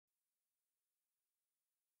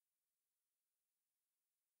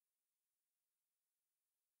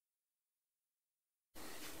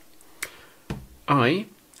I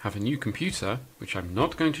have a new computer which I'm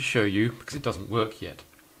not going to show you because it doesn't work yet.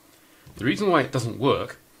 The reason why it doesn't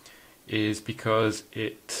work is because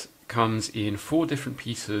it comes in 4 different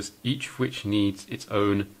pieces, each of which needs its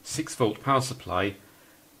own 6-volt power supply,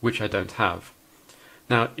 which I don't have.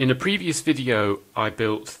 Now, in a previous video I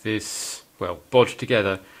built this, well, bodged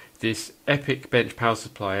together this epic bench power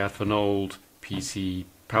supply out of an old PC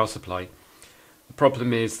power supply. The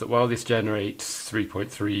problem is that while this generates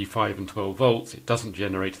 3.3, 5 and 12 volts, it doesn't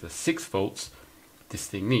generate the 6 volts this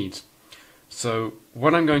thing needs. So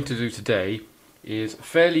what I'm going to do today is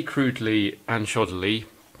fairly crudely and shoddily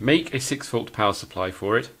make a 6-volt power supply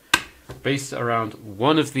for it, based around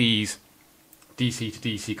one of these DC to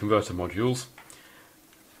DC converter modules,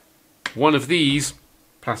 one of these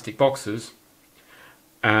plastic boxes,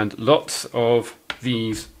 and lots of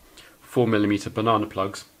these 4mm banana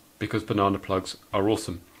plugs, because banana plugs are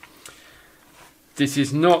awesome. This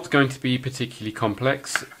is not going to be particularly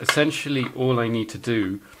complex. Essentially all I need to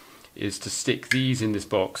do is to stick these in this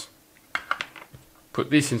box, put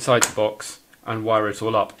this inside the box and wire it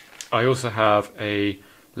all up. I also have a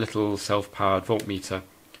little self-powered voltmeter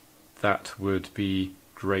that would be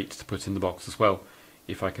great to put in the box as well,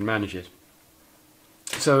 if I can manage it.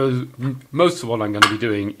 So most of what I'm going to be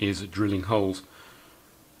doing is drilling holes.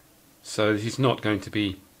 So this is not going to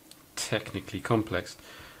be technically complex.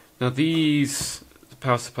 Now these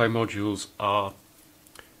power supply modules are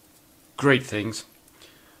great things.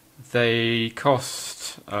 They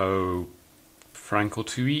cost £1 or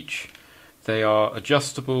 £2 each. They are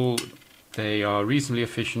adjustable, they are reasonably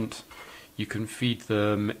efficient. You can feed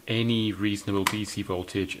them any reasonable DC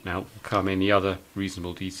voltage and out will come any other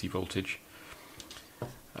reasonable DC voltage.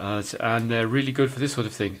 And they're really good for this sort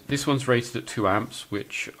of thing. This one's rated at 2 amps,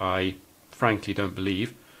 which I frankly don't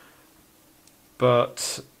believe.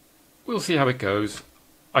 But we'll see how it goes.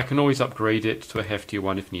 I can always upgrade it to a heftier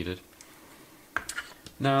one if needed.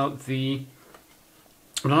 Now the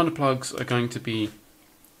banana plugs are going to be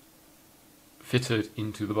fitted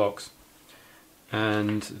into the box,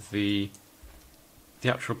 and the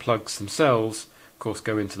actual plugs themselves of course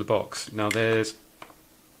go into the box. Now there's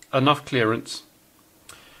enough clearance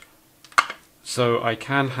so I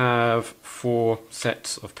can have 4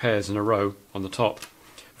 sets of pairs in a row on the top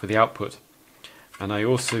for the output, and I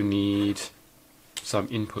also need some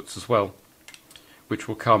inputs as well, which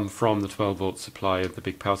will come from the 12-volt supply of the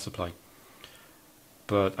big power supply.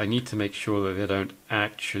 But I need to make sure that they don't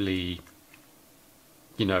actually,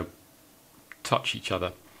 you know, touch each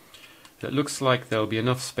other. It looks like there'll be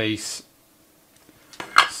enough space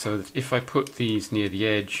so that if I put these near the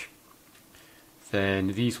edge, then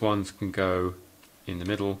these ones can go in the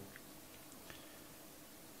middle.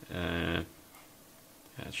 That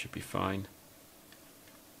should be fine.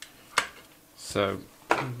 So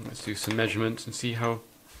let's do some measurements and see how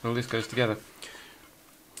all this goes together.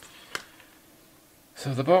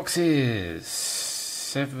 So the box is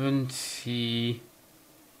 70,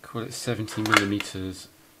 call it 70 millimeters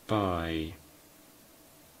by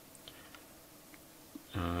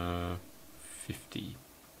 50.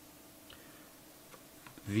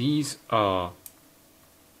 These are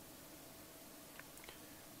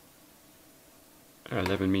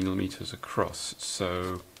 11 millimeters across,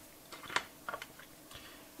 so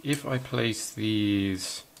if I place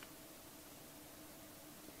these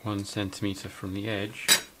 1 centimeter from the edge,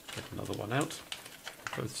 get another one out,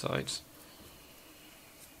 both sides.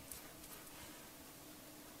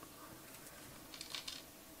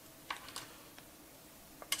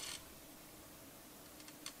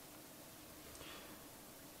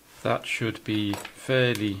 That should be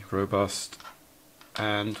fairly robust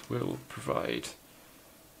and will provide,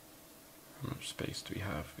 how much space do we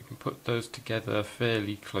have? We can put those together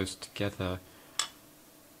fairly close together.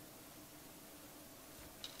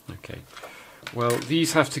 Okay, well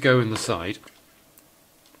these have to go in the side,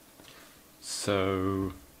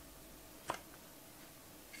 so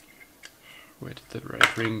where did the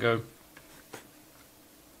red ring go?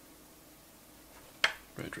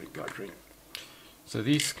 Red ring, white ring. So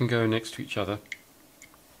these can go next to each other,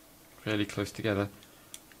 fairly close together.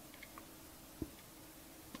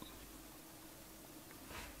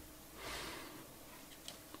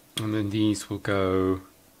 And then these will go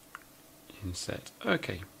in set.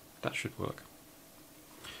 Okay, that should work.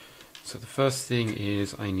 So the first thing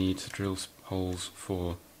is I need to drill holes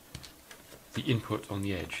for the input on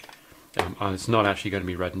the edge. It's not actually going to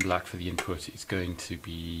be red and black for the input, it's going to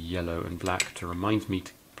be yellow and black to remind me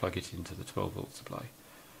to plug it into the 12-volt supply.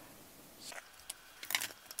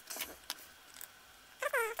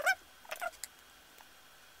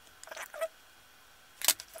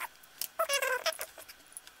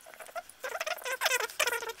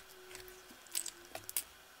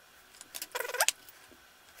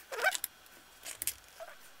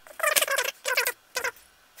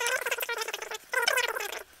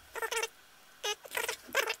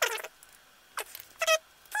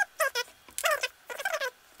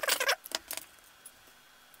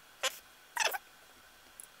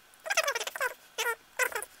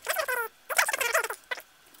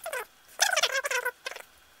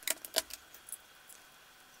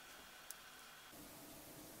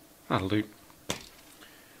 That'll do.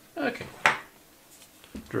 Okay.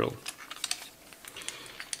 Drill.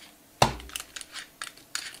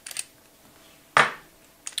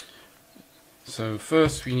 So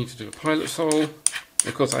first we need to do a pilot hole.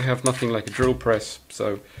 Of course I have nothing like a drill press,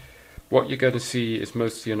 so what you're going to see is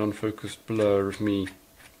mostly an unfocused blur of me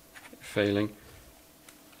failing.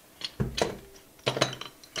 Let's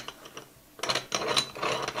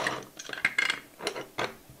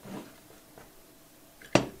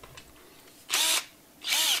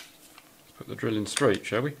put the drill in straight,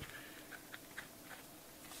 shall we?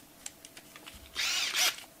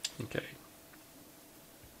 Okay.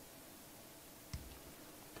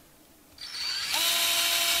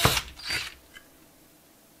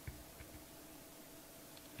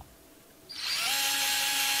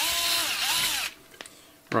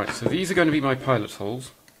 Right, so these are going to be my pilot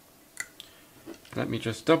holes. Let me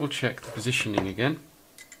just double check the positioning again.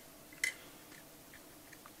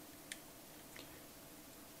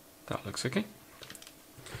 That looks okay.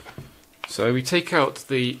 So we take out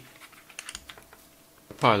the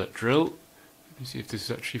pilot drill. Let me see if this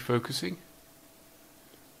is actually focusing.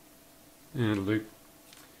 Yeah, it'll do.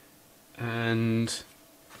 And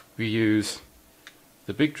we use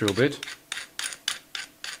the big drill bit.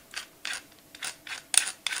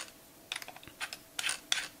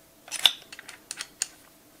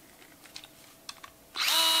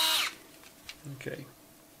 Okay.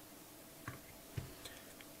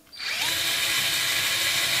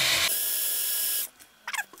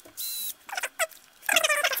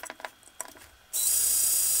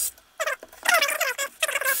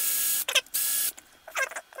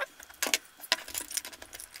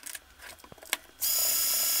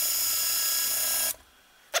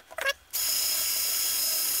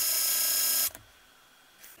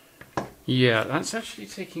 Yeah, that's actually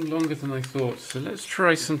taking longer than I thought, so let's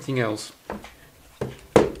try something else.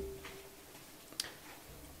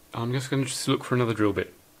 I'm just going to look for another drill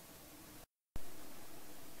bit.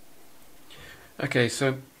 Okay,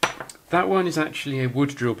 so that one is actually a wood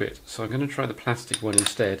drill bit, so I'm going to try the plastic one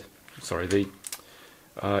instead. Sorry, the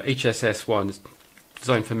HSS one is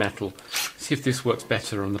designed for metal. See if this works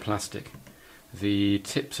better on the plastic. The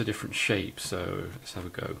tips are different shapes, so let's have a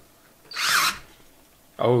go.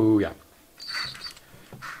 Oh yeah.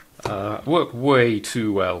 Worked way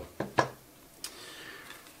too well.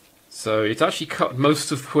 So it's actually cut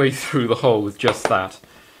most of the way through the hole with just that.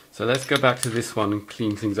 So let's go back to this one and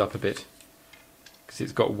clean things up a bit, because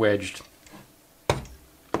it's got wedged. I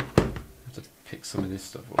have to pick some of this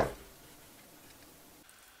stuff off.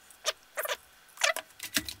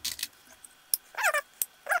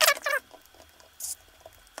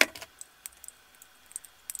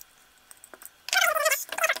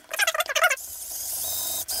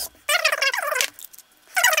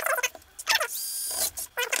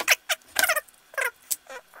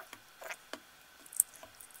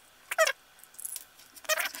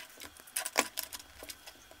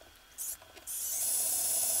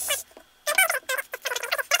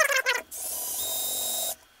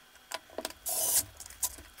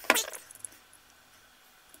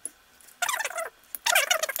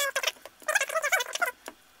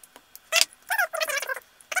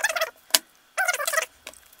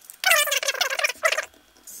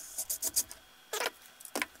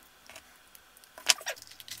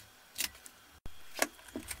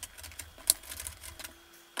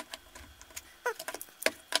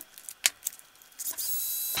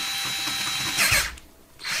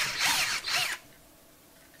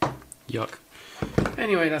 Yuck.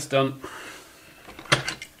 Anyway, that's done.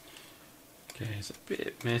 Okay, it's a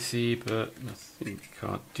bit messy, but nothing we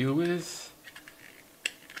can't deal with.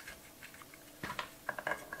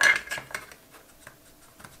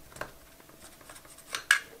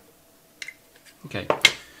 Okay,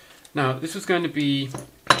 now this was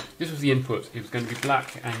the input. It was going to be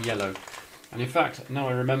black and yellow. And in fact, now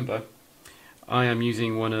I remember, I am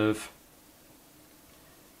using one of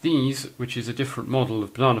these, which is a different model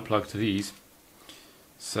of banana plug to these.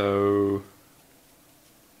 So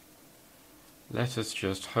let us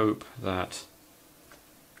just hope that,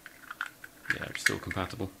 yeah, it's still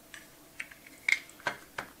compatible.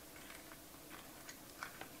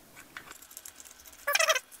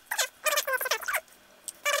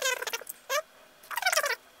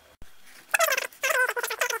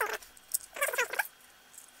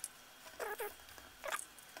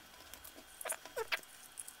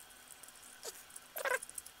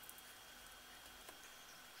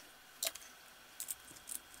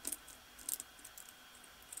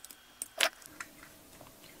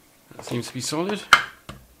 That seems to be solid.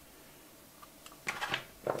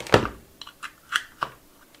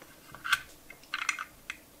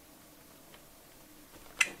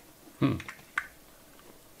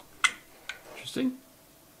 Interesting.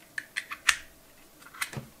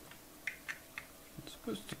 It's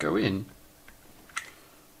supposed to go in.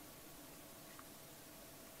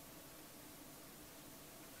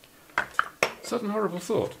 Sudden horrible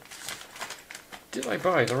thought. Did I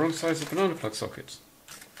buy the wrong size of banana plug sockets?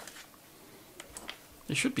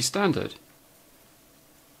 They should be standard.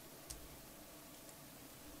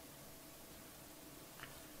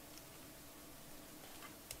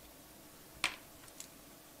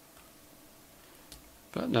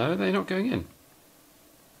 But no, they're not going in.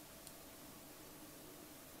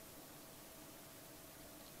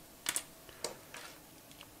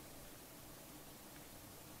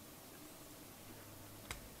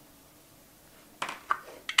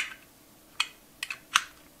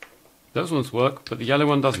 Those ones work, but the yellow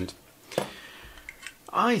one doesn't.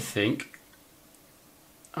 I think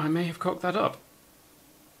I may have cocked that up.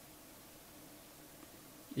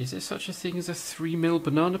 Is there such a thing as a 3mm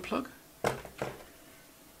banana plug?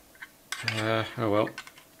 Oh well.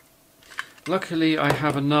 Luckily I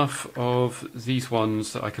have enough of these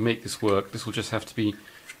ones that I can make this work. This will just have to be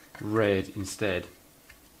red instead.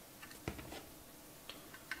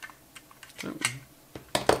 Don't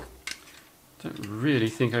really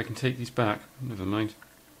think I can take these back. Never mind.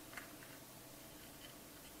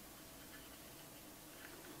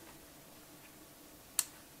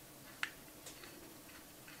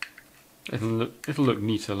 It'll look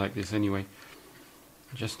neater like this anyway.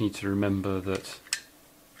 I just need to remember that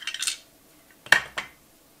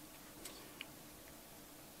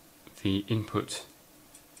the input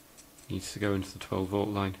needs to go into the 12-volt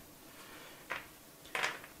line.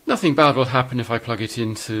 Nothing bad will happen if I plug it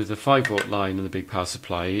into the 5-volt line and the big power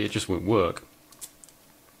supply. It just won't work.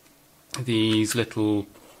 These little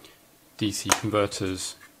DC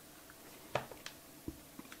converters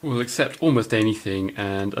will accept almost anything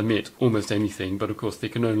and emit almost anything, but of course they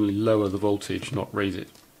can only lower the voltage, not raise it.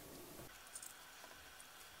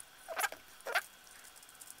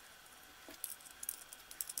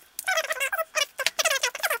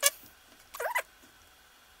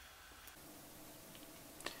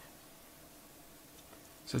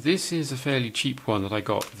 So this is a fairly cheap one that I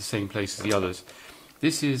got at the same place as the others.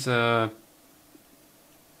 This is a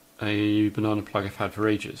banana plug I've had for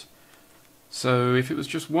ages. So if it was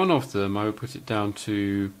just one of them, I would put it down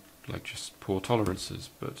to like just poor tolerances,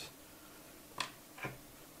 but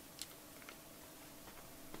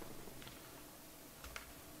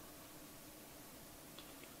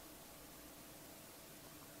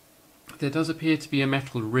there does appear to be a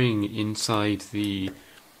metal ring inside these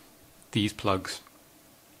plugs.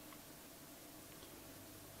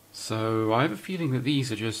 So I have a feeling that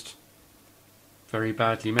these are just very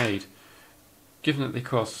badly made. Given that they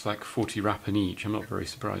cost like 40 rappen each, I'm not very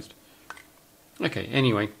surprised. Okay,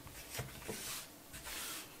 anyway.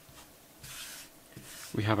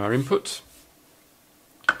 We have our input.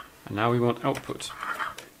 And now we want output.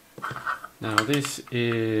 Now this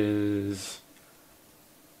is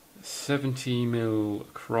 70mm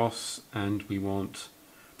across, and we want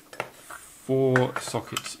 4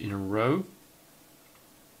 sockets in a row.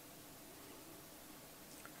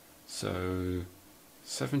 So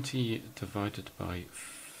 70 divided by,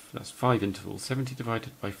 that's 5 intervals, 70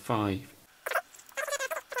 divided by 5.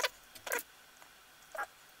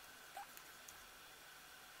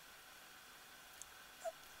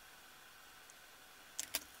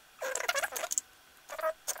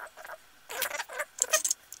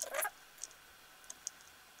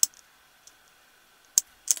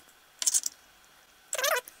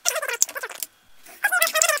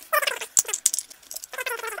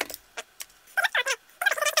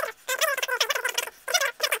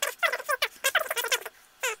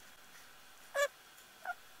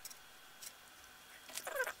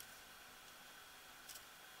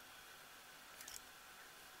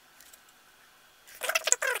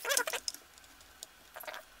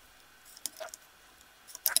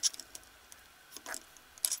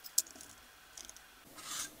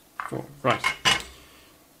 Right.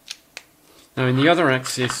 Now in the other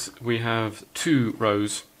axis we have 2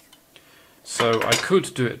 rows. So I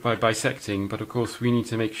could do it by bisecting, but of course we need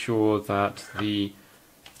to make sure that the...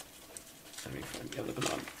 Let me find the other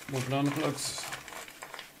more banana plugs.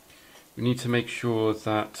 We need to make sure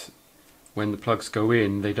that when the plugs go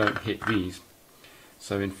in, they don't hit these.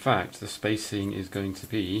 So in fact, the spacing is going to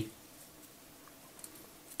be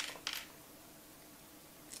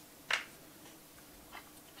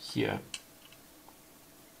here.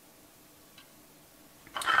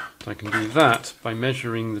 I can do that by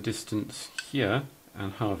measuring the distance here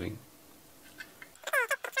and halving.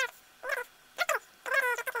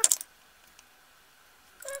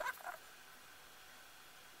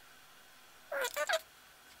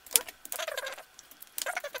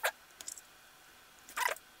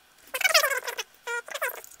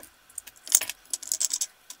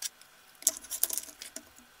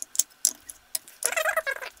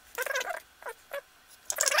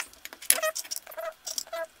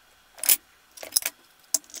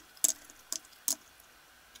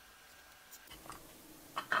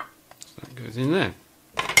 goes in there.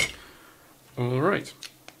 Alright.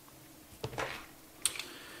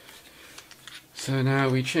 So now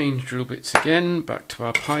we change drill bits again, back to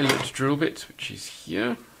our pilot drill bit, which is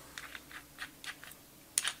here.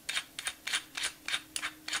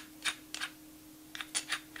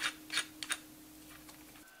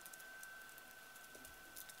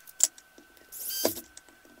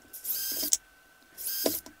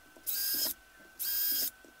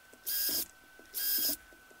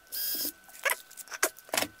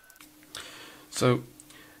 So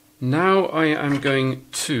now I am going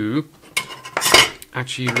to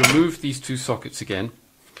actually remove these two sockets again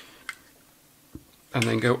and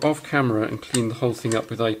then go off camera and clean the whole thing up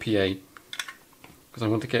with IPA, because I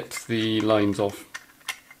want to get the lines off.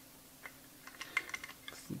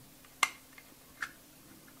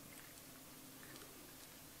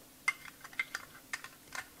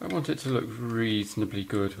 I want it to look reasonably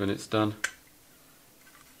good when it's done.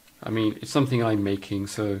 I mean, it's something I'm making,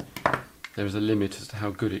 so there's a limit as to how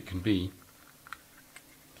good it can be.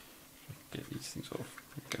 Get these things off.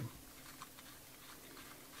 There we go.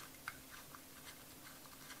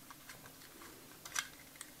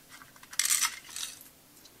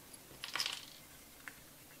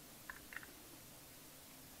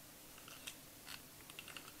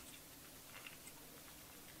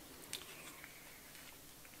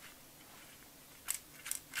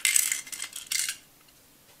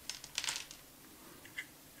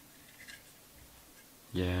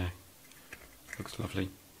 Yeah, looks lovely.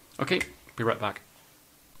 Okay, be right back.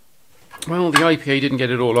 Well, the IPA didn't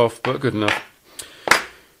get it all off, but good enough.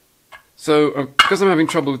 So, because I'm having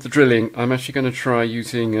trouble with the drilling, I'm actually going to try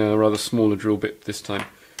using a rather smaller drill bit this time,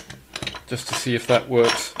 just to see if that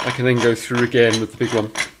works. I can then go through again with the big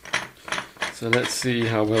one. So let's see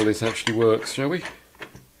how well this actually works, shall we?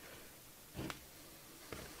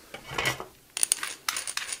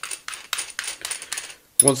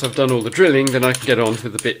 Once I've done all the drilling, then I can get on to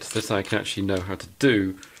the bits that I can actually know how to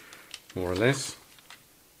do, more or less.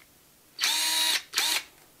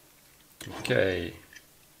 Okay.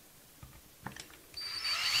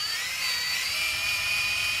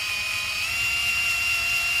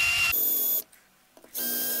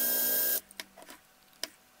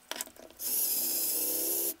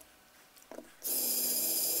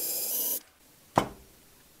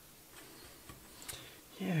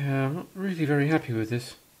 Yeah, I'm not really very happy with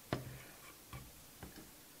this.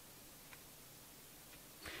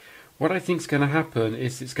 What I think is going to happen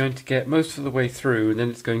is it's going to get most of the way through and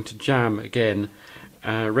then it's going to jam again,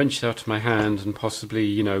 wrench it out of my hand and possibly,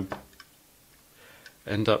 you know,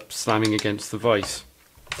 end up slamming against the vise.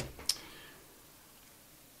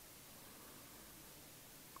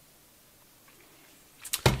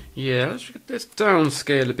 Yeah, let's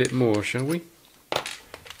downscale a bit more, shall we?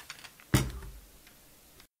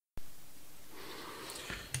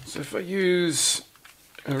 So if I use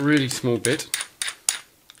a really small bit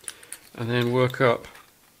and then work up,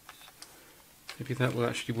 maybe that will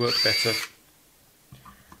actually work better.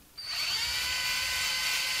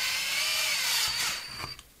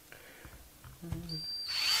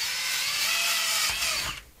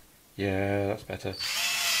 Yeah, that's better.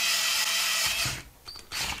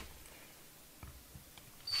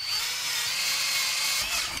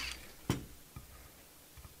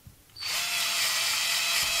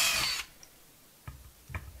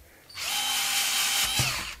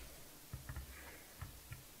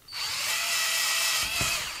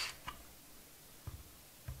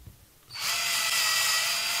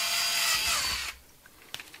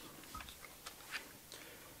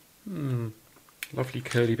 Lovely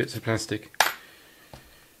curly bits of plastic.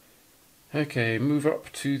 Okay, move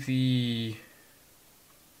up to the...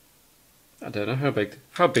 I don't know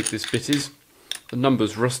how big this bit is. The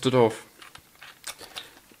number's rusted off.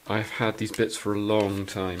 I've had these bits for a long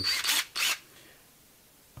time.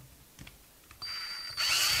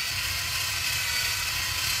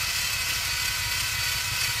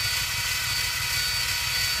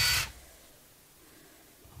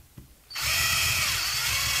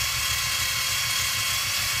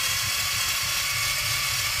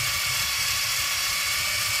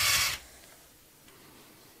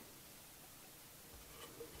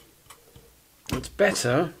 It's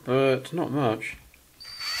better, but not much.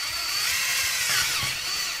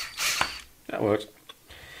 That worked.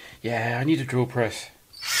 Yeah, I need a drill press.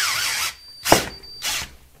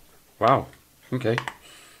 Wow, okay.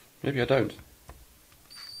 Maybe I don't.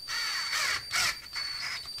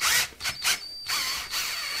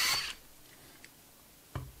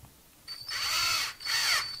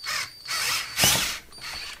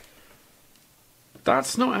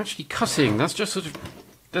 That's not actually cutting, that's just sort of...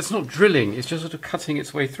 That's not drilling, it's just sort of cutting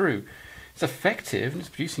its way through. It's effective and it's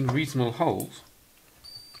producing reasonable holes.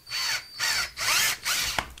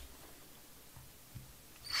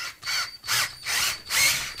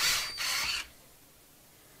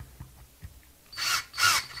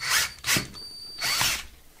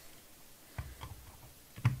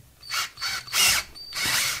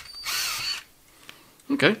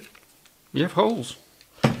 Okay, you have holes.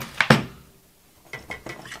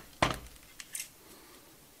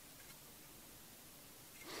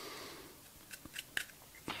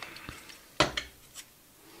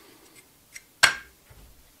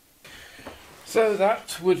 So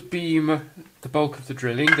that would be the bulk of the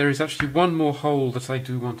drilling. There is actually one more hole that I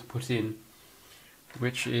do want to put in,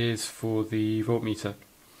 which is for the voltmeter.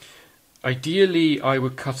 Ideally, I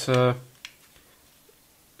would cut a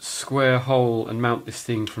square hole and mount this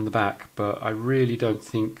thing from the back, but I really don't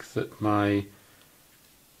think that my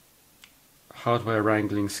hardware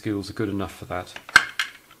wrangling skills are good enough for that.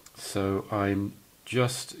 So I'm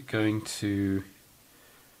just going to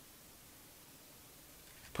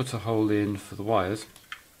put a hole in for the wires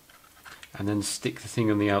and then stick the thing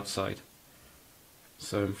on the outside.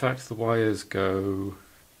 So in fact the wires go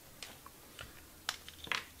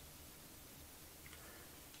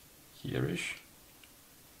here-ish.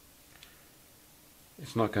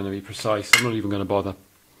 It's not going to be precise, I'm not even going to bother.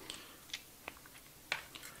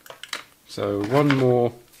 So one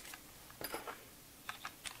more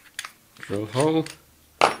drill hole.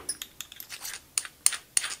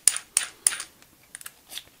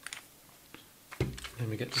 Then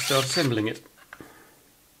we get to start assembling it.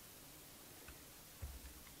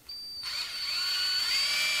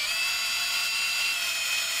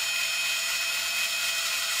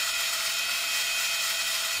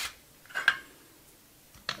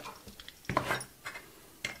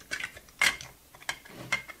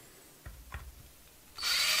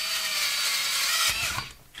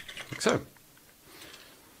 Like so.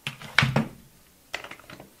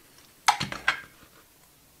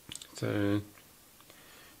 So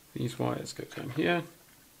these wires go down here.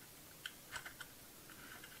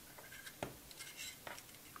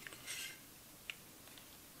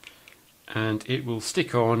 And it will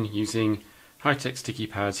stick on using high-tech sticky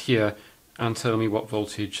pads here and tell me what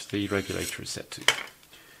voltage the regulator is set to.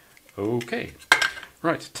 Okay,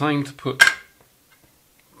 right, time to put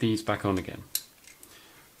these back on again.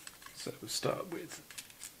 So we'll start with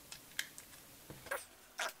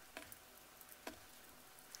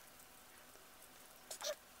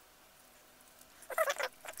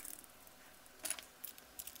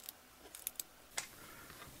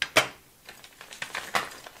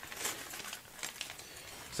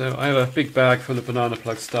so I have a big bag full of banana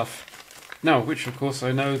plug stuff now, which of course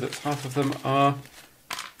I know that half of them are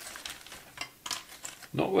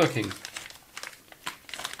not working.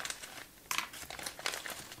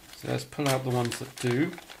 So let's pull out the ones that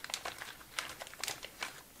do.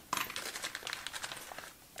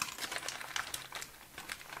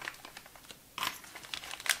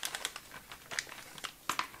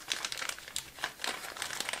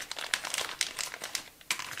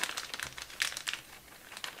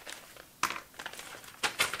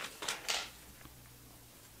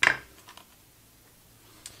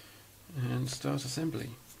 And start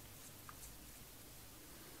assembly.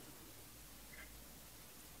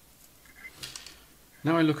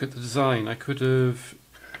 Now I look at the design, I could have,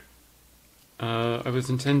 I was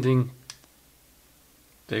intending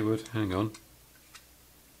they would, hang on.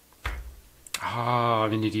 Ah,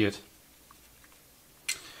 I'm an idiot.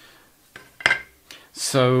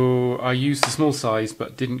 So I used the small size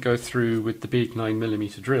but didn't go through with the big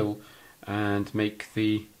 9mm drill and make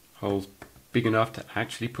the holes big enough to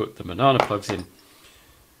actually put the banana plugs in.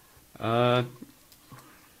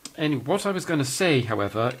 Anyway, what I was going to say,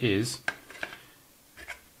 however, is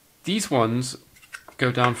these ones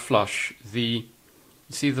go down flush. You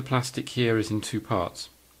see the plastic here is in two parts,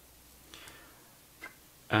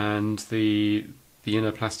 and the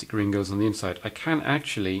inner plastic ring goes on the inside. I can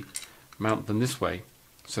actually mount them this way,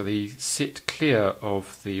 so they sit clear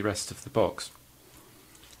of the rest of the box,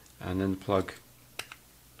 and then the plug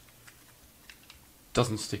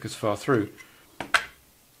doesn't stick as far through.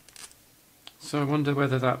 So I wonder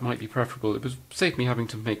whether that might be preferable. It would save me having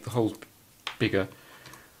to make the holes bigger,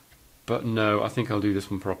 but no, I think I'll do this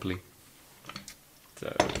one properly.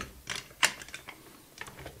 So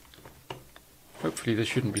hopefully this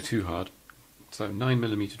shouldn't be too hard. So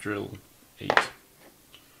 9mm drill, 8,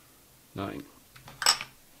 9.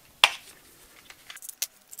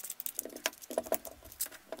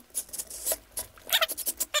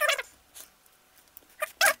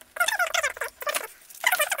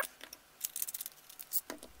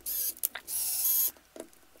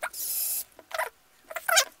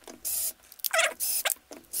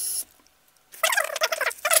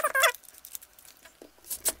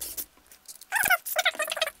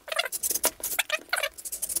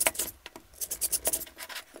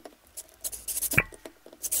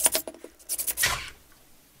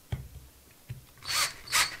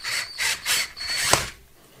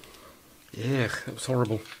 Yeah, that was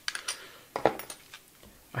horrible.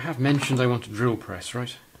 I have mentioned I want a drill press,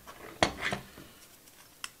 right?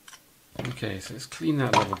 Okay, so let's clean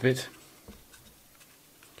that a little bit.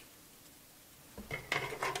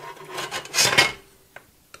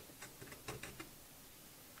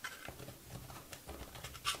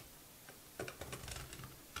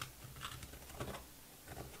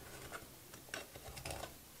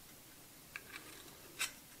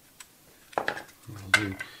 Will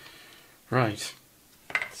do. Right,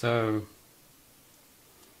 so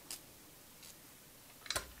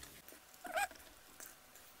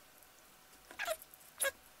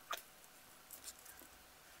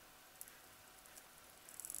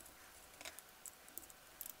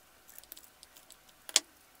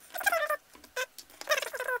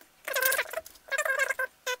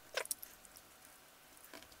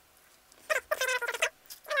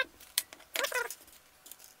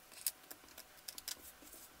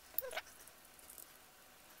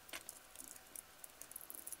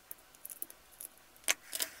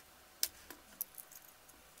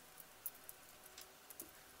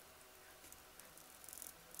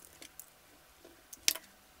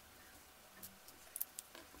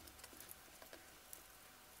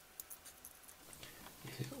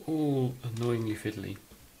it's all annoyingly fiddly.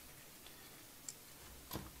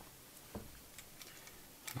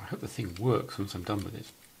 I hope the thing works once I'm done with it.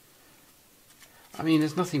 I mean,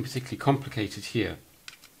 there's nothing particularly complicated here.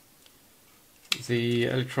 The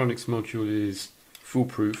electronics module is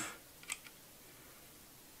foolproof.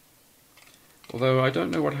 Although I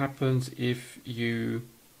don't know what happens if you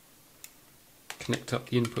connect up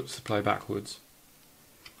the input supply backwards.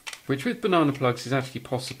 Which with banana plugs is actually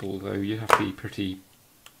possible, though you have to be pretty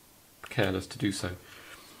careless to do so.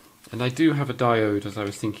 And I do have a diode, as I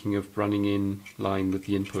was thinking of running in line with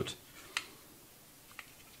the input.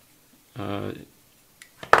 But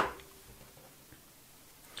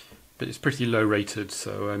it's pretty low rated,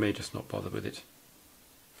 so I may just not bother with it.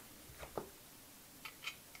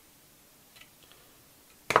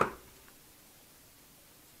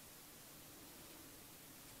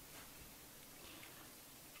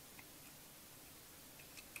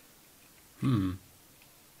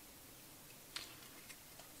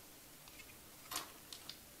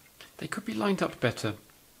 They could be lined up better.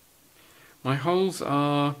 My holes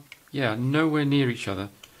are, yeah, nowhere near each other.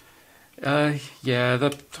 Yeah,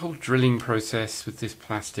 the whole drilling process with this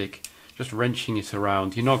plastic, just wrenching it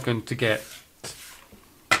around, you're not going to get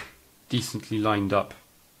decently lined up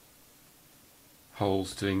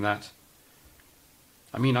holes doing that.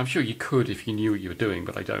 I mean, I'm sure you could if you knew what you were doing,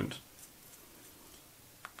 but I don't.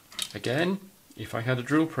 Again, if I had a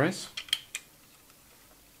drill press,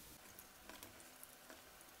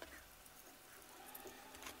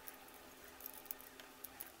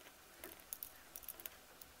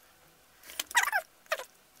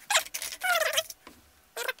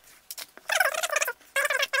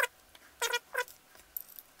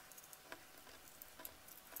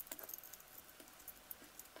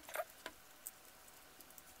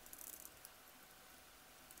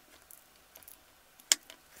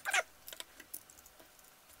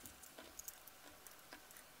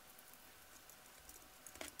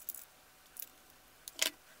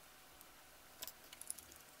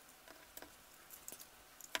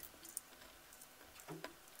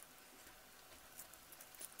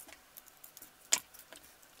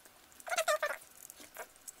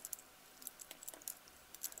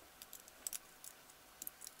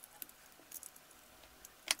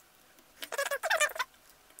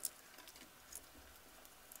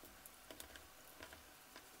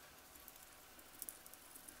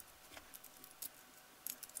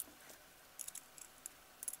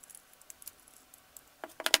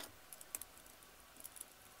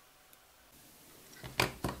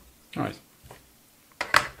 right.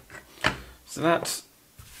 So that's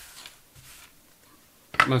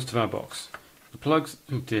most of our box. The plugs,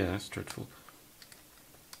 oh dear, that's dreadful.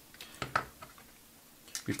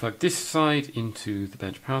 We plug this side into the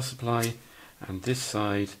bench power supply and this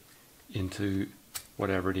side into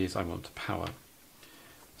whatever it is I want to power.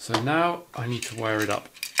 So now I need to wire it up.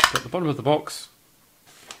 So at the bottom of the box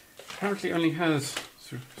apparently only has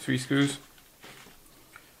 4 screws.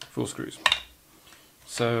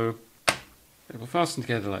 So it will fasten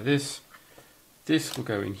together like this. This will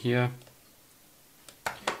go in here.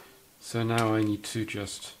 So now I need to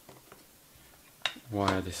just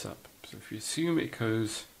wire this up. So if you assume it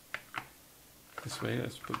goes this way,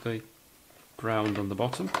 let's put the ground on the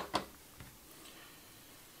bottom.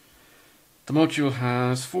 The module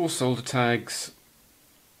has 4 solder tags,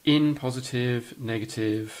 in positive,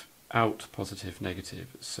 negative, out positive, negative.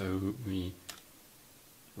 So we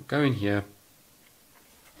will go in here,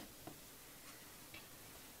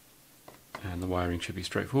 and the wiring should be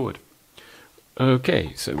straightforward.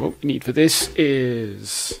 Okay, so what we need for this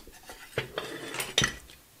is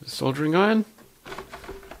the soldering iron,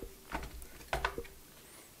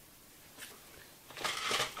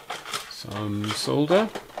 some solder,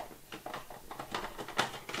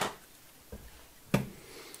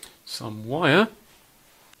 some wire,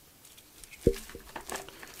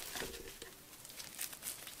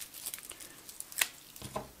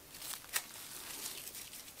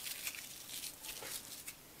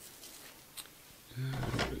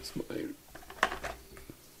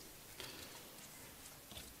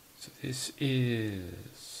 so this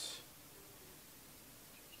is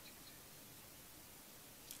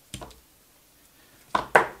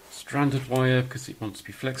stranded wire because it wants to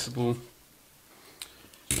be flexible.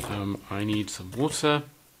 I need some water, and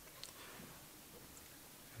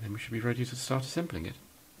then we should be ready to start assembling it.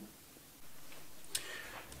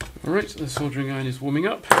 Alright, the soldering iron is warming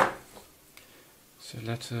up, so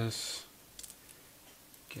let us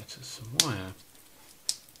get us some wire.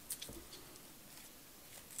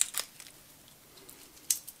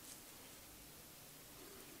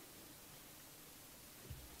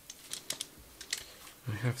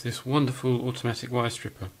 I have this wonderful automatic wire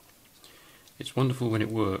stripper. It's wonderful when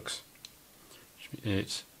it works,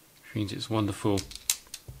 which means it's wonderful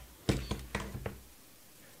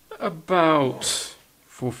about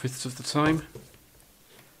 4/5 of the time.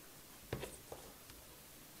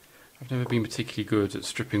 I've never been particularly good at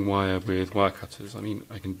stripping wire with wire cutters. I mean,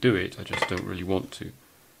 I can do it, I just don't really want to.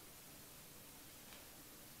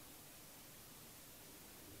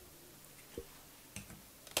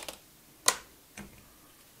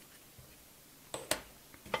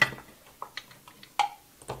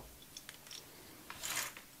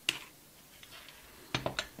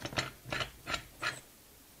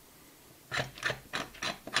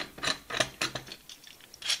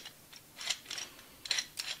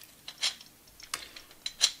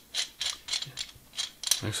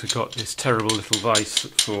 I also got this terrible little vise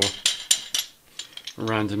for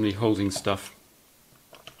randomly holding stuff,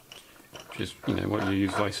 which is, you know, what you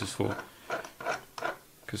use vices for,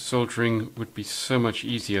 because soldering would be so much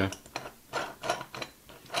easier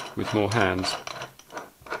with more hands.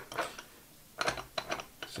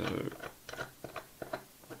 So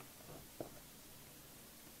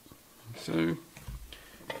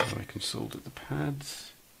I can solder the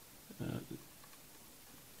pads.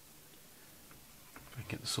 If I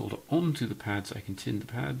get the solder onto the pads, I can tin the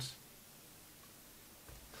pads.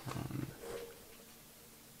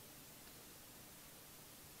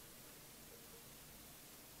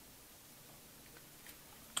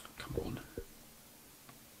 Come on.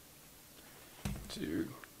 2.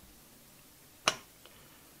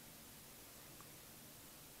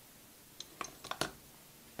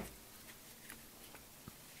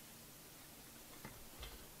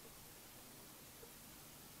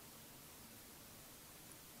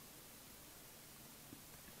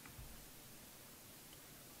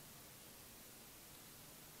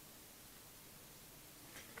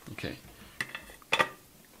 Okay,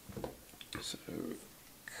 so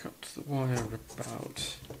cut the wire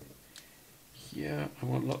about here. I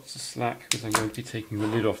want lots of slack because I'm going to be taking the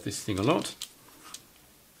lid off this thing a lot.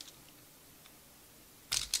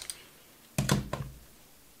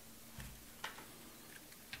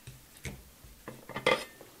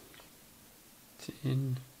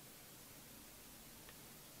 Tin.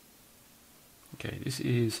 Okay, this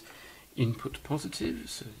is input positive,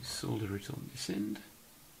 so solder it on this end.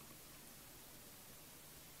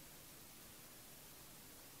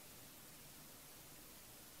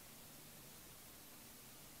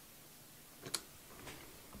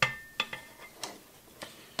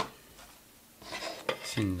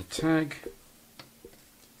 Tin the tag.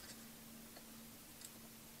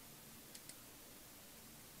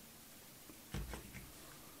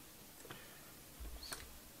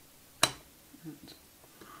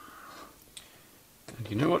 And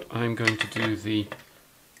you know what? I'm going to do the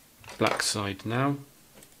black side now.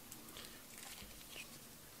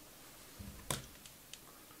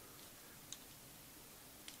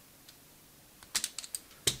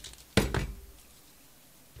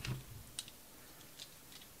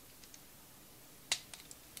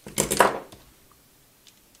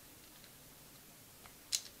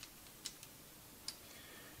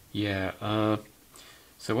 Yeah,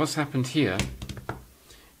 so what's happened here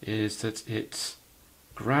is that it's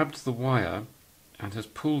grabbed the wire and has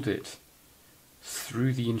pulled it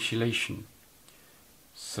through the insulation.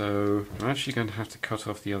 So I'm actually going to have to cut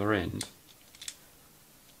off the other end.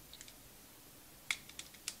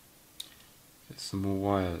 some more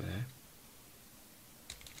wire there.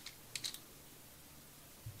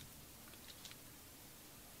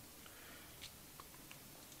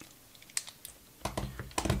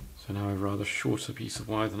 So now I have a rather shorter piece of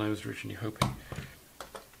wire than I was originally hoping.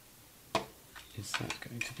 Is that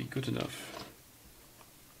going to be good enough?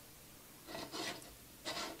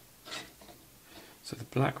 So the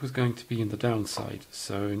black was going to be in the downside,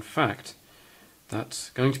 so in fact that's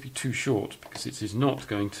going to be too short because it is not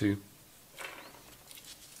going to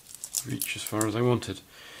reach as far as I wanted.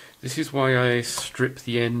 This is why I strip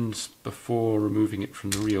the ends before removing it from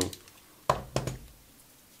the reel.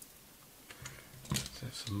 So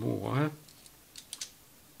some more wire.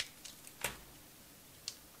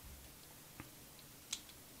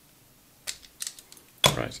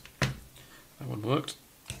 Right, that one worked.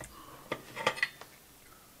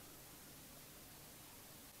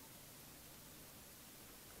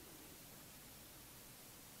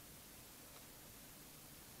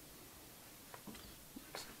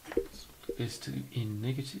 Let's put this to in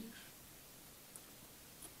negative.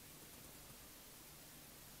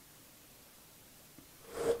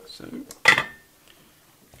 So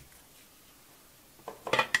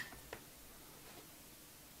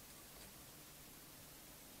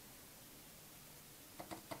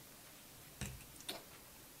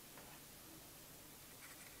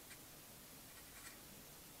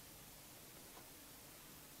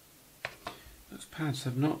those pads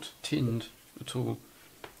have not tinned at all.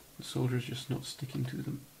 The solder is just not sticking to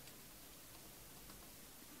them.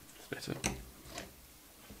 It's better.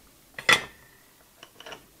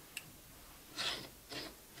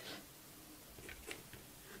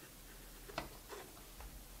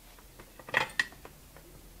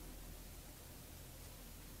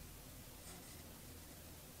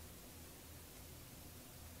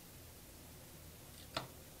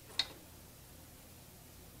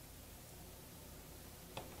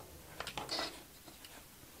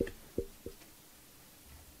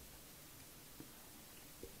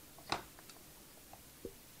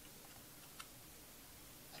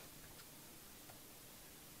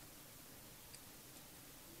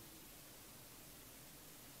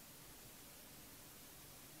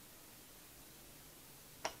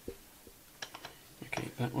 Okay,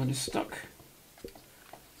 that one is stuck.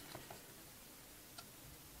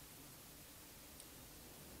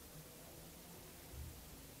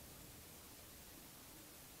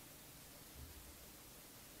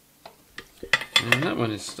 And that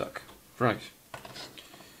one is stuck. Right.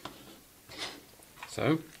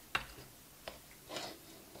 So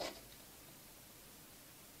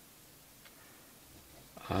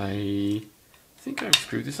I think I've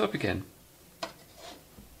screwed this up again.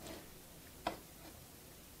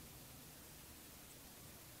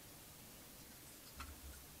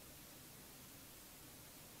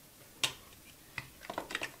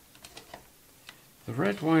 The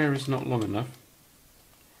red wire is not long enough.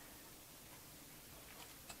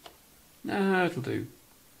 Nah, it'll do.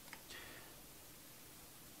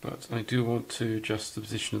 But I do want to adjust the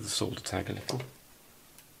position of the solder tag a little.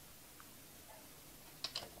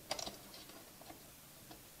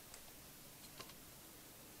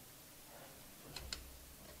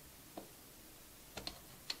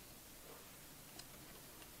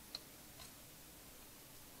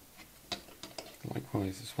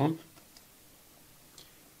 Likewise this one.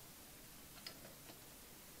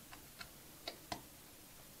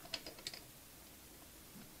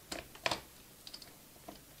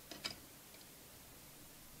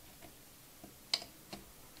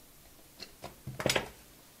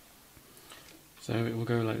 So it will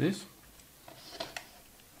go like this.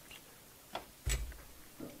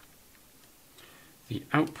 The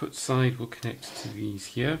output side will connect to these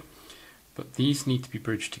here, but these need to be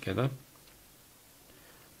bridged together.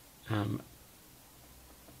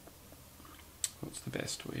 What's the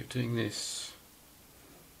best way of doing this?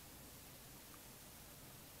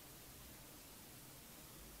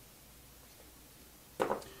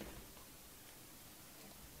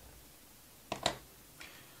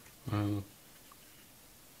 Well,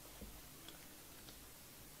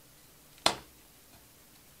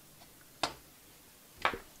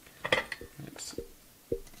 let's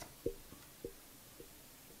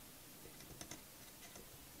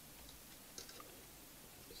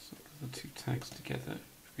the two tags together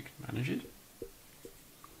if we can manage it.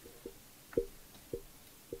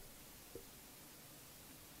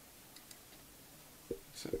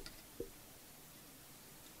 So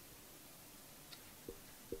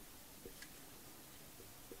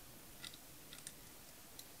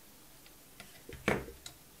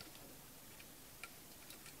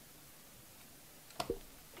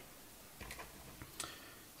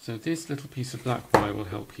So this little piece of black wire will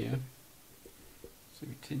help here. So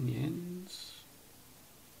we tin the ends.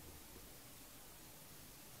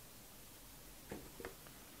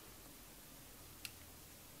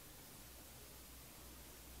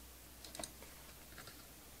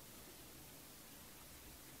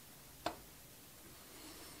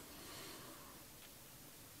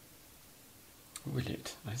 Will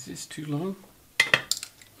it? Is this too long?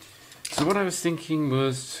 So what I was thinking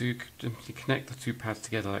was to connect the two pads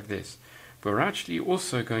together like this. But we're actually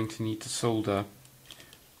also going to need to solder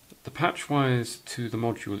the patch wires to the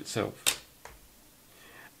module itself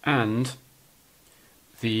and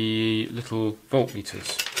the little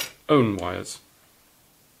voltmeters own wires,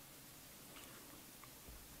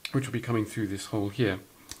 which will be coming through this hole here.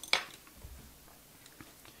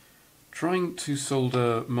 Trying to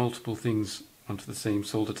solder multiple things onto the same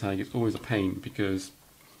solder tag is always a pain, because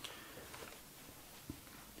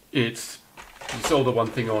you solder one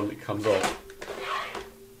thing on, it comes off.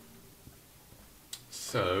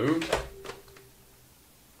 So,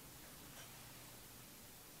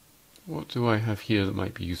 what do I have here that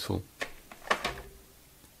might be useful?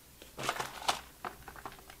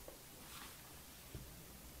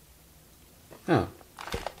 Ah,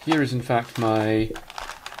 here is in fact my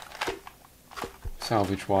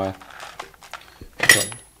salvage wire.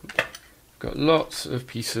 Got lots of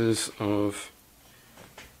pieces of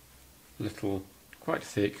little, quite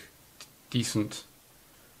thick, decent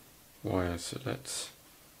wire. So let's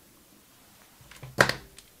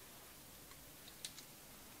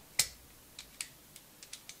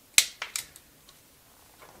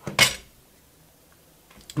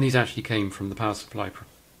and these actually came from the power supply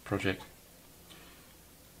project.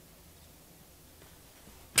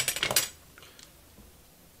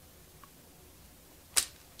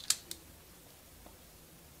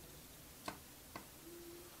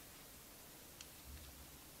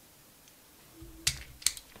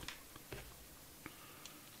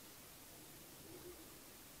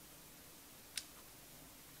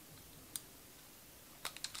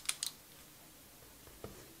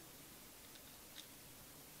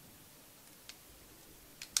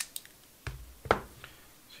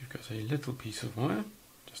 You've got a little piece of wire,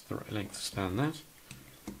 just the right length to span that.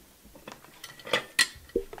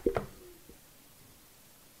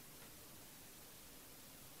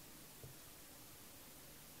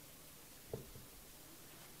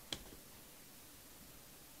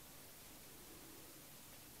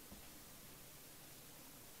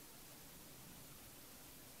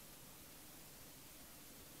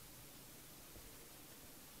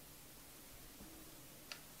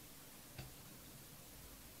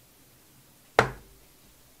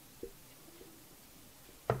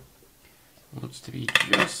 Wants to be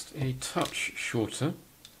just a touch shorter.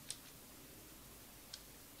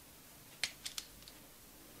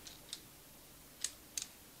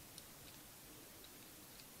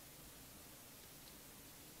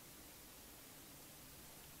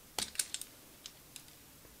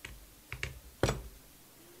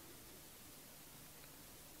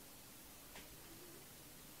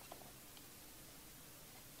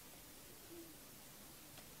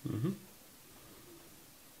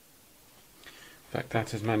 In fact,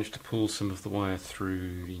 that has managed to pull some of the wire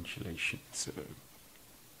through the insulation, so can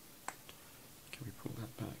we pull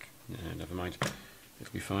that back? No, never mind,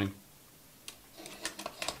 it'll be fine.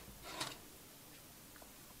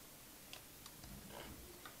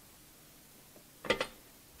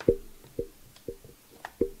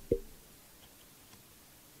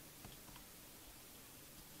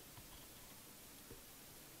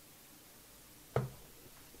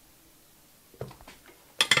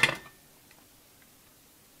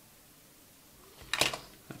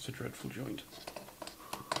 That's a dreadful joint.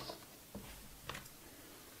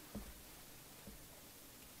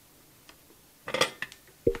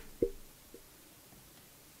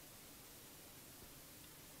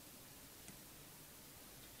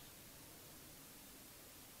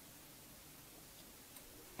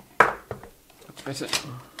 That's better.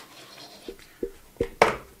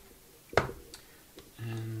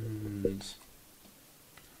 And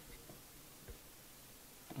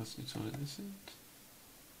fasten it on at this end.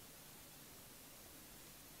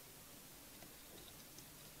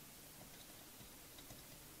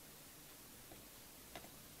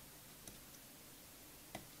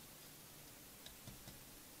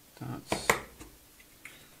 That's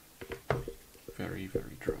very,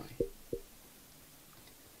 very dry.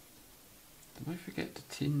 Did I forget to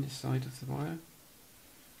tin this side of the wire?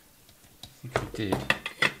 I think I did.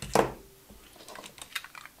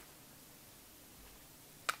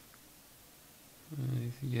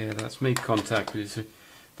 Yeah, that's made contact, but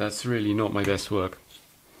that's really not my best work.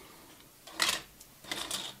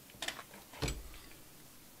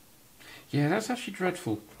 Yeah, that's actually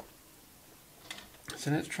dreadful.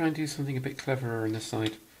 So let's try and do something a bit cleverer on this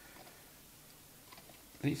side.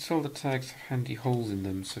 These solder tags have handy holes in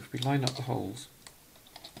them, so if we line up the holes,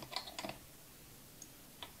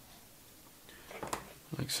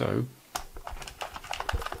 like so,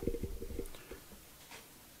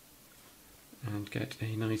 and get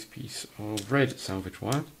a nice piece of red salvage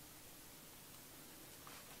wire.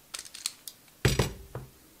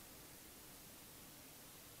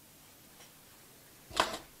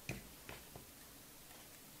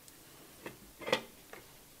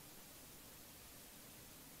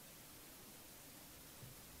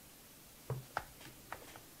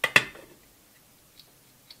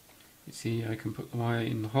 You see, I can put the wire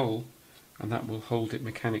in the hole and that will hold it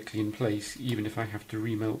mechanically in place even if I have to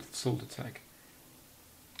remelt the solder tag,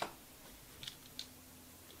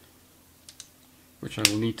 which I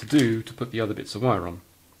will need to do to put the other bits of wire on.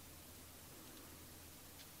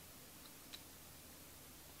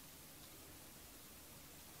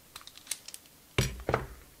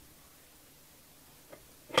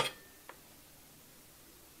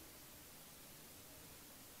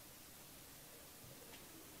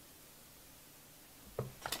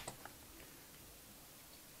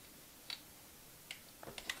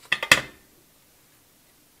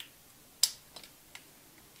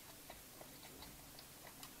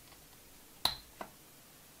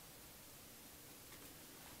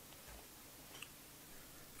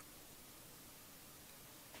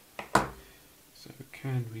 So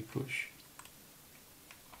can we push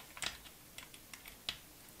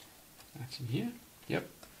that in here? Yep.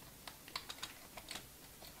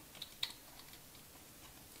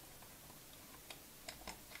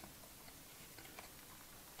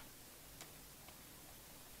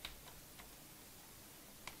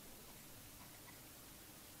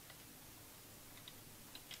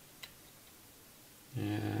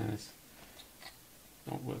 Yes.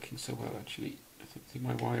 Not working so well actually. I don't think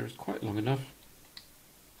my wire is quite long enough.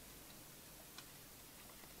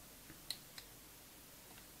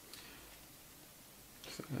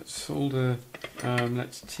 So let's solder,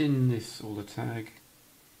 let's tin this solder tag.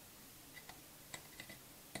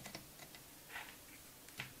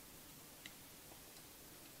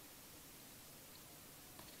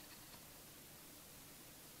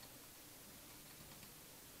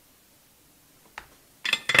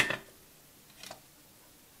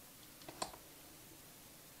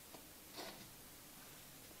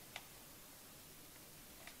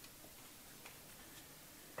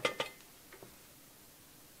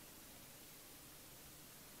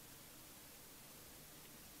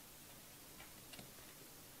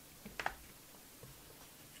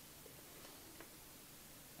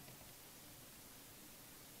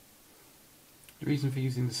 The reason for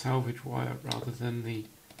using the salvage wire rather than the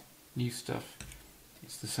new stuff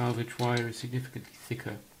is the salvage wire is significantly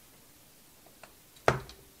thicker.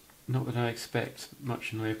 Not that I expect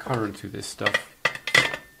much in the way of current through this stuff,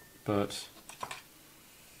 but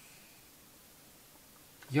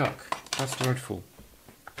yuck, that's dreadful.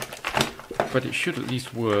 But it should at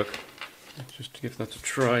least work. Just to give that a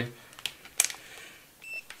try.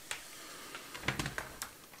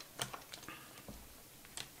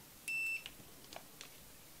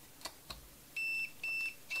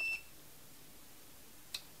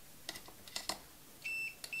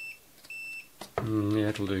 Yeah,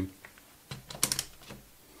 it'll do.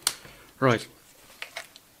 Right.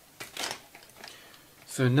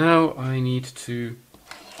 So now I need to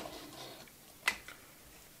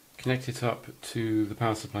connect it up to the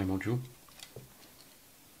power supply module.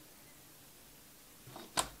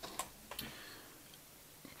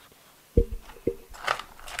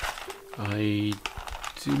 I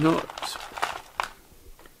do not...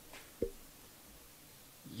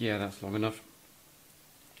 Yeah, that's long enough.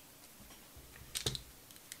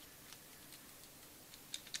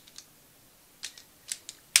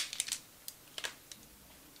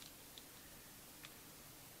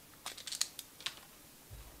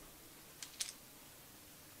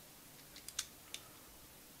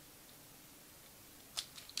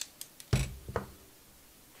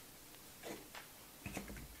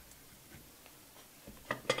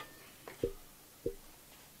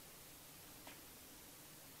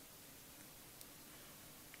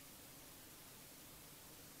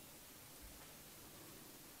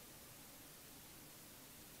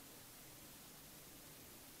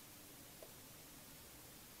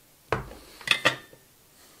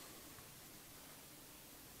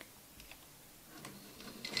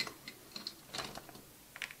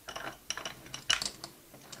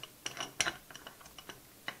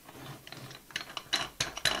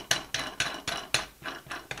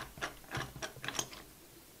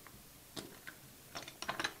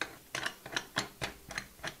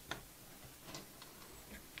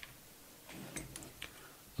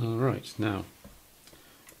 Alright, now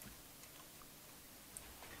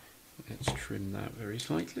let's trim that very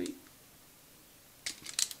slightly.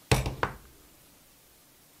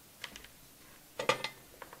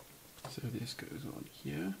 So this goes on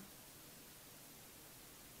here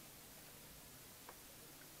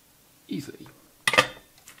easily.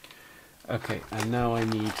 Okay, and now I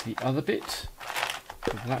need the other bit,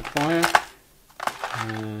 the black wire.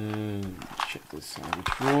 And check this side of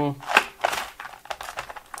the drawer.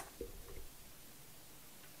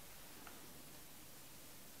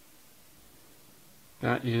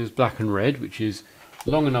 That is black and red, which is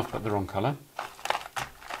long enough but the wrong colour.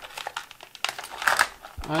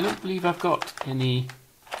 I don't believe I've got any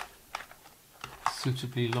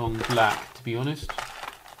suitably long black, to be honest.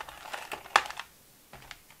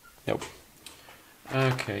 Nope.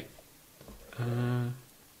 Okay.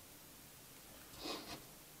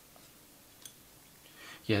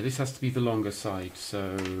 Yeah, this has to be the longer side,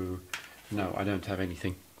 so no, I don't have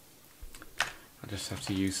anything. I just have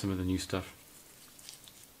to use some of the new stuff.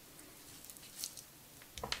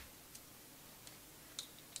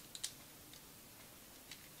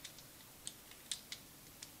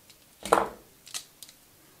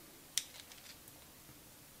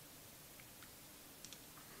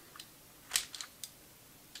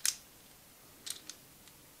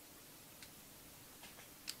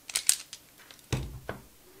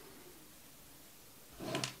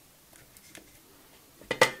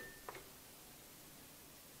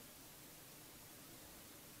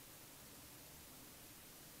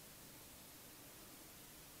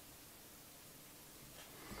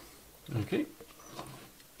 Okay,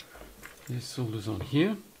 this solders on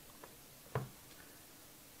here.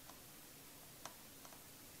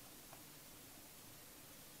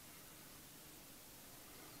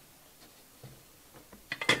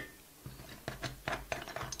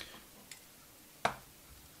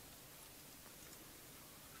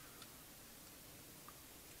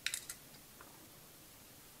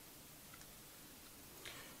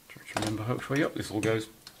 Try to remember which way up this all goes.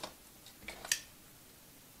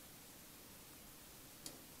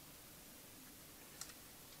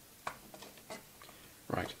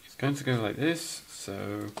 Right, it's going to go like this,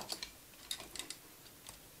 so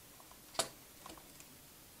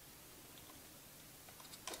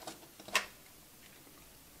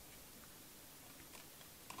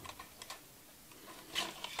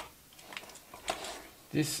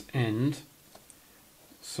this end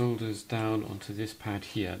solders down onto this pad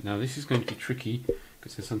here. Now this is going to be tricky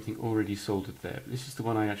because there's something already soldered there. This is the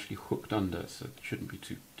one I actually hooked under, so it shouldn't be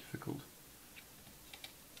too difficult.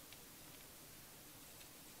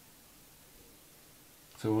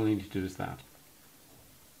 So all I need to do is that.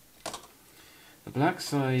 The black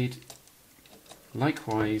side,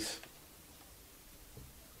 likewise,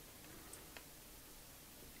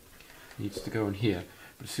 needs to go on here.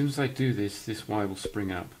 But as soon as I do this, this wire will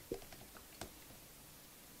spring up.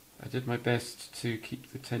 I did my best to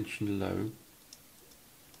keep the tension low.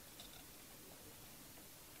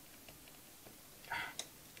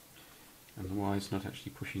 And the wire's not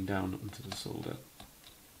actually pushing down onto the solder.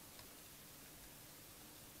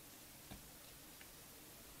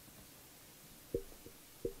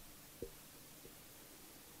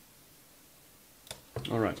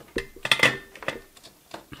 Alright,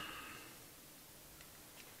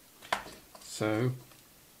 so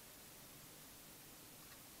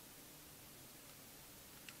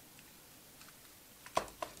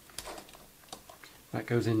that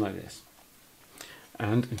goes in like this.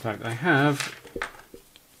 And in fact I have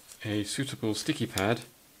a suitable sticky pad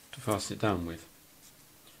to fasten it down with,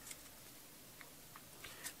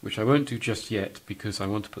 which I won't do just yet because I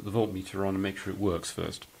want to put the voltmeter on and make sure it works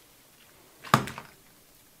first.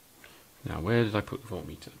 Now, where did I put the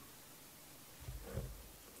voltmeter?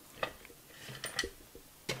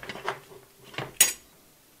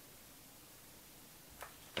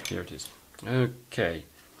 Here it is. Okay.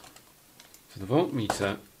 So the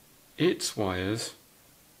voltmeter, its wires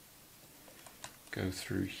go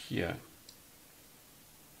through here.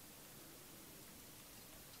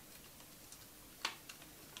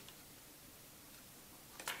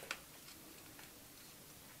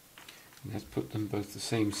 And let's put them both the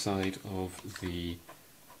same side of the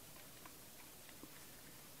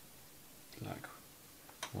black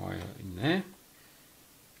wire in there.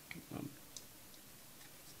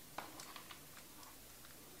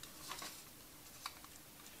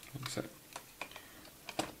 Like so.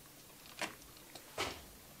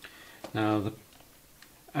 Now,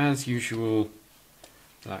 as usual,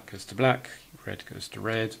 black goes to black, red goes to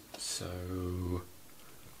red, so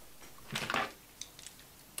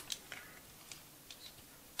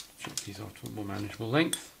Chop these off to a more manageable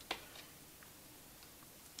length.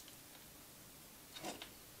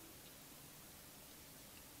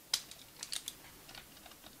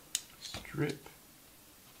 Strip.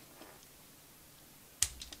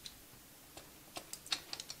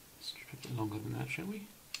 Strip a bit longer than that, shall we?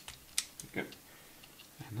 There we go.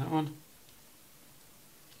 And that one.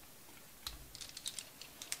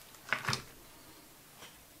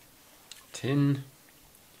 Tin.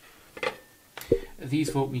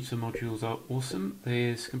 These voltmeter modules are awesome.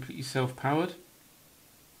 They're completely self-powered.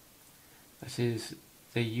 That is,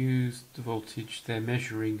 they use the voltage they're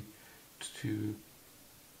measuring to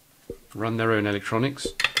run their own electronics.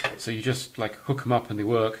 So you just like hook them up and they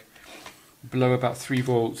work. Below about 3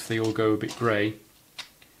 volts they all go a bit grey,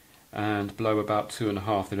 and below about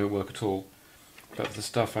 2.5 they don't work at all. But for the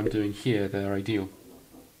stuff I'm doing here, they're ideal.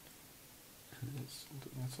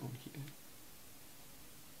 That's on here.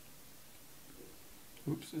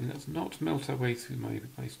 Oops, let's not melt our way through my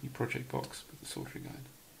nice new project box with the soldering iron.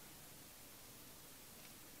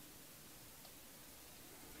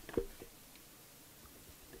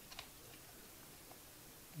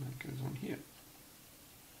 That goes on here.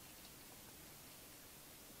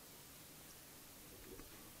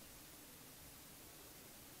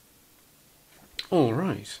 All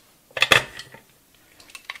right.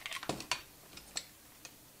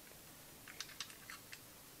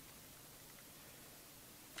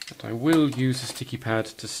 But I will use a sticky pad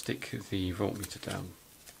to stick the voltmeter down.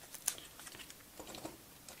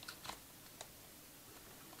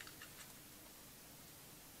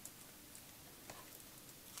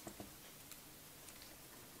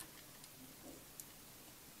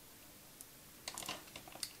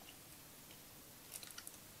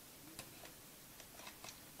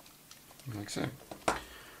 Like so.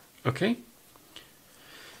 Okay.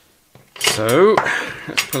 So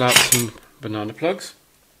let's pull out some banana plugs.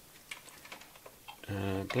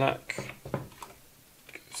 Black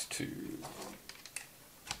goes to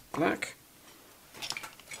black.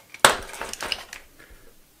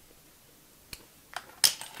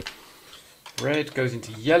 Red goes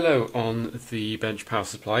into yellow on the bench power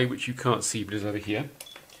supply, which you can't see but is over here.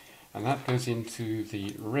 And that goes into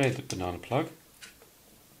the red banana plug.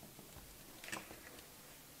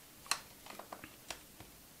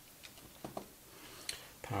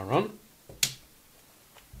 Power on.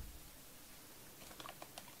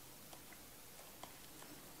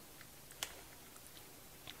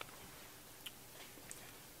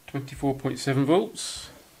 .7 volts.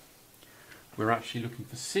 We're actually looking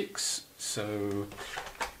for 6, so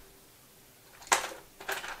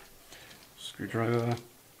screwdriver,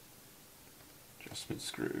 adjustment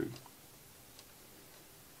screw.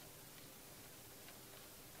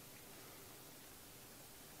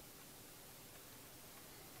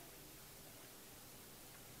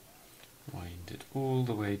 Wind it all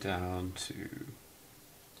the way down to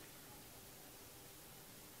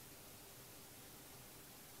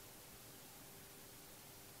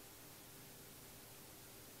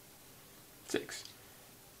 6.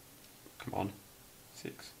 Come on,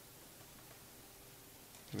 6.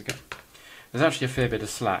 There we go. There's actually a fair bit of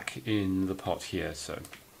slack in the pot here,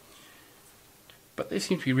 but they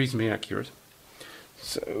seem to be reasonably accurate.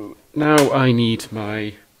 So now I need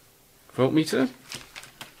my voltmeter.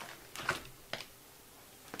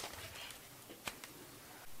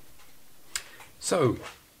 So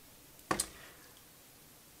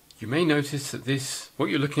you may notice that what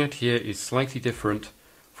you're looking at here is slightly different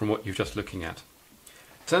from what you're just looking at.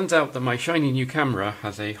 Turns out that my shiny new camera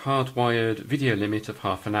has a hardwired video limit of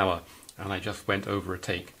 ½ an hour, and I just went over a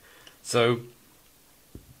take. So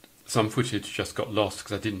some footage just got lost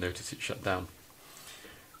because I didn't notice it shut down.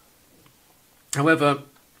 However,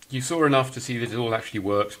 you saw enough to see that it all actually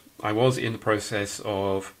worked. I was in the process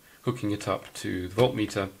of hooking it up to the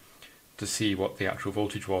voltmeter to see what the actual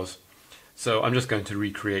voltage was. So I'm just going to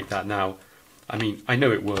recreate that now. I mean, I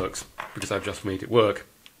know it works because I've just made it work,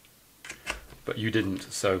 but you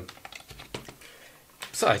didn't, so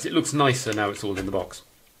besides, it looks nicer now it's all in the box.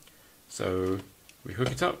 So we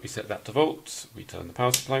hook it up, we set that to volts, we turn the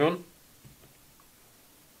power supply on,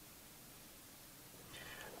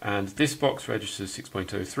 and this box registers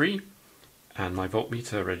 6.03 and my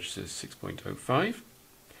voltmeter registers 6.05,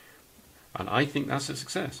 and I think that's a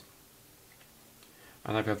success.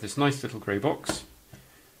 And I've got this nice little grey box.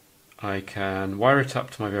 I can wire it up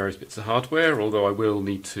to my various bits of hardware, although I will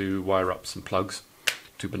need to wire up some plugs,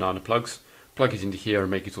 2 banana plugs, plug it into here and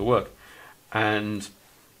make it all work. And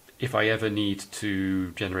if I ever need to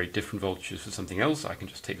generate different voltages for something else, I can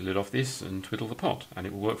just take the lid off this and twiddle the pot, and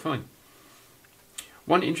it will work fine.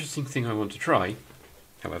 One interesting thing I want to try,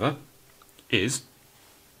 however, is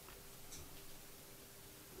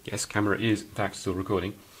Yes, camera is in fact still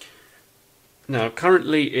recording. Now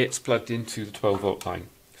currently it's plugged into the 12 volt line.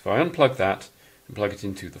 If I unplug that and plug it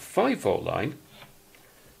into the 5 volt line,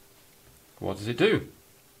 what does it do?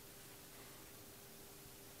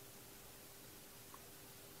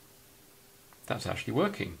 That's actually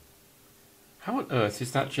working. How on earth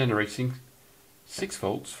is that generating 6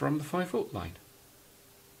 volts from the 5 volt line?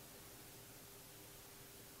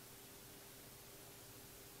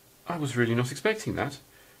 I was really not expecting that.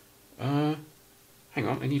 Hang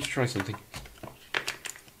on, I need to try something.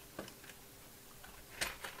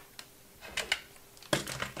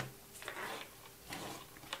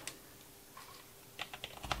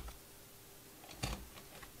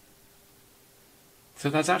 So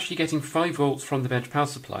that's actually getting 5 volts from the bench power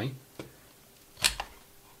supply.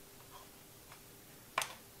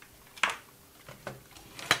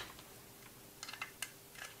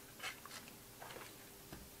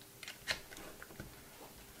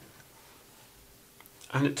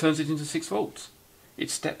 And it turns it into 6 volts. It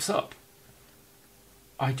steps up.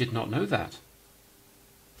 I did not know that.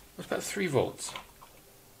 What about 3 volts?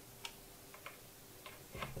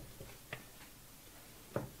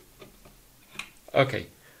 Okay,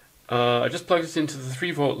 I just plugged it into the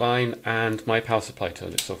 3 volt line and my power supply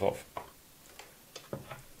turned itself off.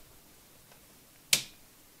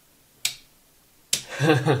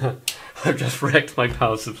 I've just wrecked my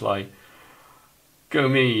power supply. Go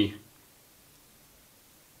me.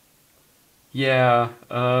 Yeah,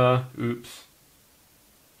 oops.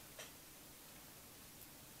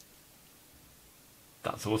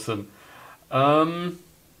 That's awesome.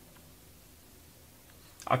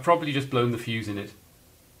 I've probably just blown the fuse in it.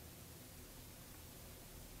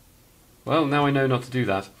 Well, now I know not to do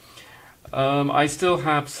that. I still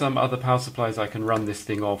have some other power supplies I can run this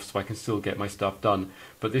thing off so I can still get my stuff done.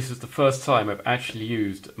 But this is the first time I've actually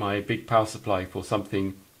used my big power supply for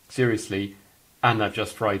something seriously, and I've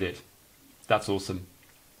just fried it. That's awesome.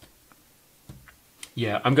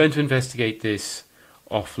 Yeah, I'm going to investigate this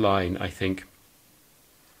offline, I think.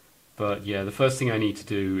 But yeah, the first thing I need to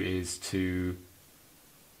do is to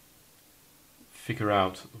figure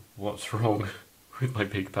out what's wrong with my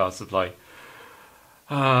big power supply.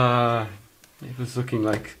 It was looking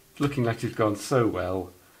like it'd gone so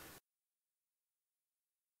well.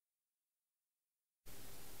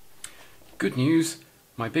 Good news,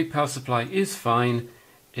 my big power supply is fine.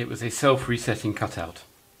 It was a self-resetting cutout.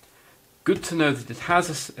 Good to know that it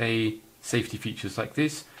has a safety features like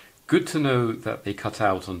this. Good to know that they cut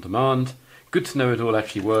out on demand. Good to know it all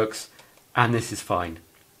actually works. And this is fine.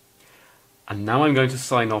 And now I'm going to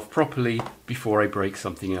sign off properly before I break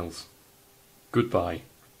something else. Goodbye.